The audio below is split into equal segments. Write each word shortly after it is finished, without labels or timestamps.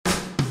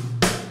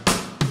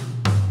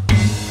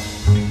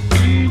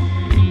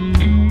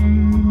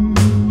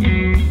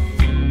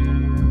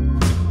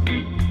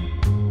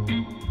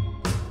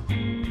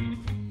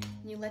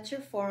let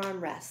your forearm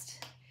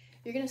rest.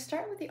 You're going to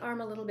start with the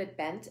arm a little bit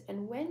bent,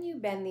 and when you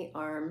bend the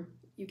arm,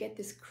 you get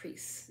this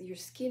crease. Your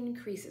skin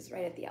creases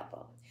right at the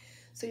elbow.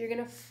 So you're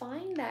going to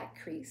find that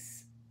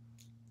crease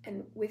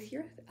and with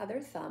your other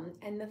thumb,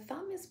 and the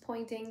thumb is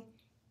pointing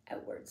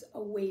outwards,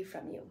 away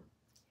from you.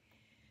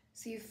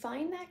 So you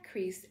find that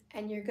crease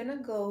and you're going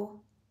to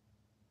go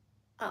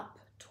up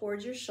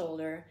towards your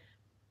shoulder,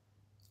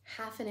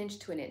 1/2 inch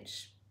to 1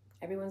 inch.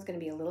 Everyone's going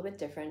to be a little bit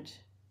different.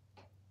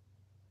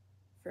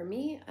 For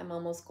me, I'm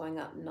almost going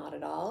up, not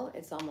at all.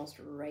 It's almost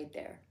right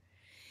there.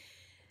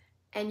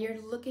 And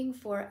you're looking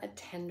for a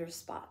tender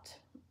spot.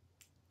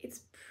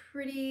 It's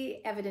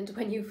pretty evident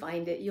when you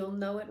find it. You'll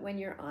know it when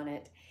you're on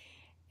it.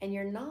 And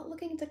you're not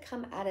looking to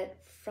come at it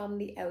from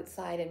the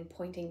outside and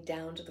pointing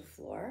down to the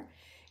floor.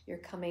 You're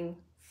coming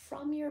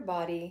from your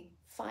body,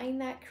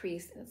 find that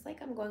crease, and it's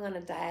like I'm going on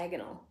a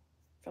diagonal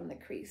from the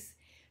crease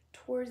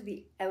towards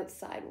the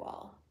outside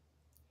wall.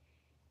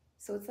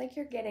 So it's like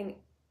you're getting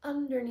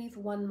underneath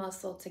one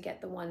muscle to get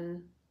the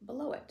one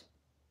below it.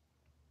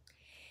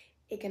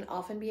 It can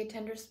often be a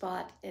tender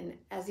spot, and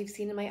as you've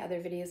seen in my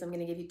other videos, I'm going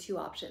to give you 2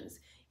 options.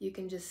 You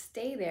can just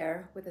stay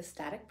there with a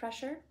static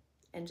pressure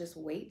and just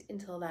wait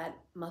until that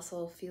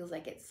muscle feels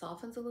like it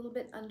softens a little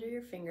bit under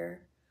your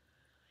finger,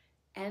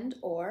 and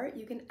or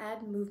you can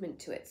add movement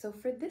to it. So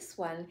for this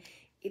one,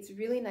 it's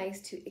really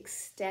nice to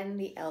extend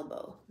the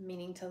elbow,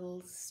 meaning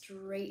to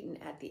straighten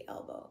at the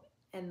elbow.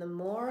 And the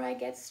more I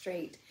get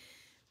straight,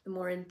 the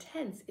more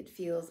intense it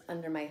feels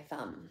under my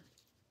thumb.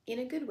 In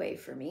a good way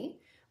for me,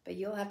 but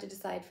you'll have to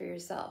decide for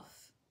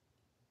yourself.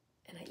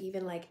 And I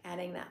even like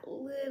adding that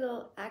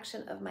little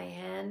action of my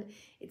hand.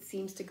 It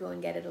seems to go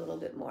and get it a little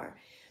bit more.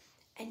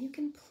 And you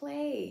can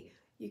play.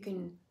 You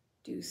can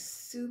do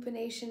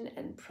supination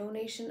and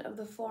pronation of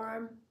the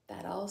forearm.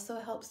 That also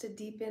helps to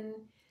deepen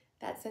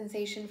that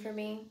sensation for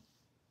me.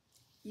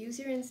 Use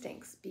your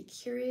instincts. Be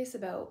curious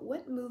about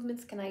what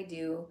movements can I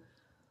do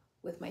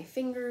with my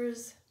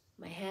fingers,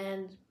 my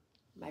hand,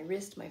 my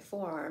wrist, my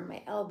forearm,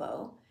 my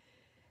elbow,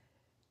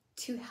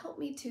 to help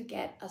me to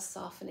get a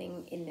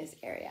softening in this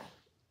area.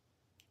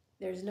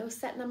 There's no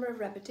set number of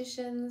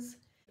repetitions.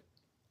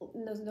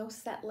 There's no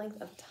set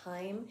length of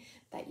time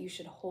that you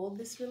should hold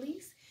this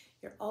release.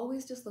 You're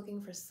always just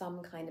looking for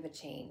some kind of a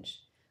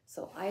change.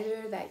 So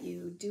either that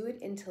you do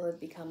it until it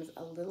becomes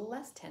a little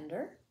less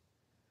tender,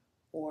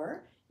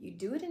 or you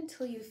do it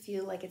until you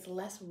feel like it's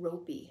less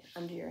ropey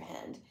under your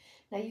hand.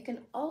 Now you can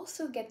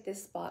also get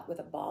this spot with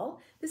a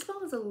ball. This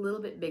ball is a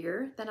little bit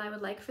bigger than I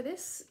would like for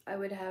this. I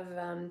would have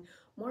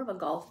more of a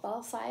golf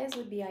ball size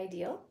would be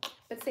ideal,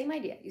 but same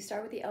idea. You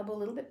start with the elbow a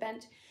little bit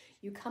bent,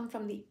 you come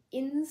from the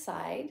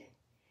inside,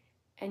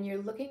 and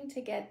you're looking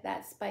to get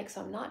that spike.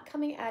 So I'm not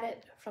coming at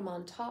it from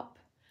on top,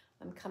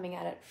 I'm coming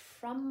at it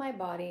from my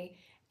body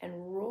and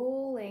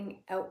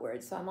rolling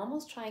outwards. So I'm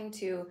almost trying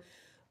to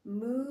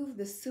move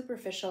the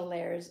superficial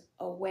layers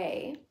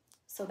away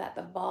so that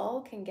the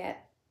ball can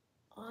get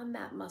on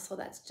that muscle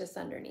that's just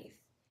underneath.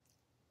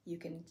 You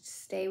can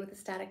stay with the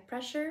static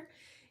pressure.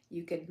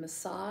 You could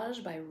massage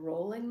by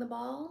rolling the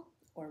ball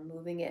or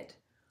moving it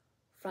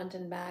front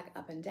and back,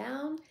 up and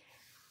down,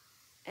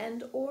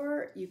 and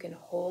or you can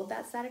hold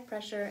that static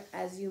pressure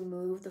as you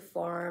move the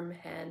forearm,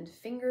 hand,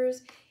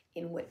 fingers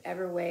in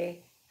whatever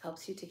way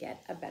helps you to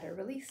get a better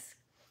release.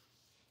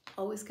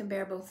 Always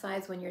compare both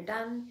sides when you're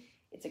done.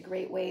 It's a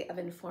great way of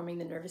informing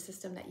the nervous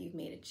system that you've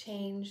made a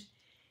change,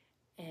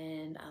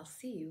 and I'll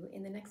see you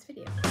in the next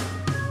video.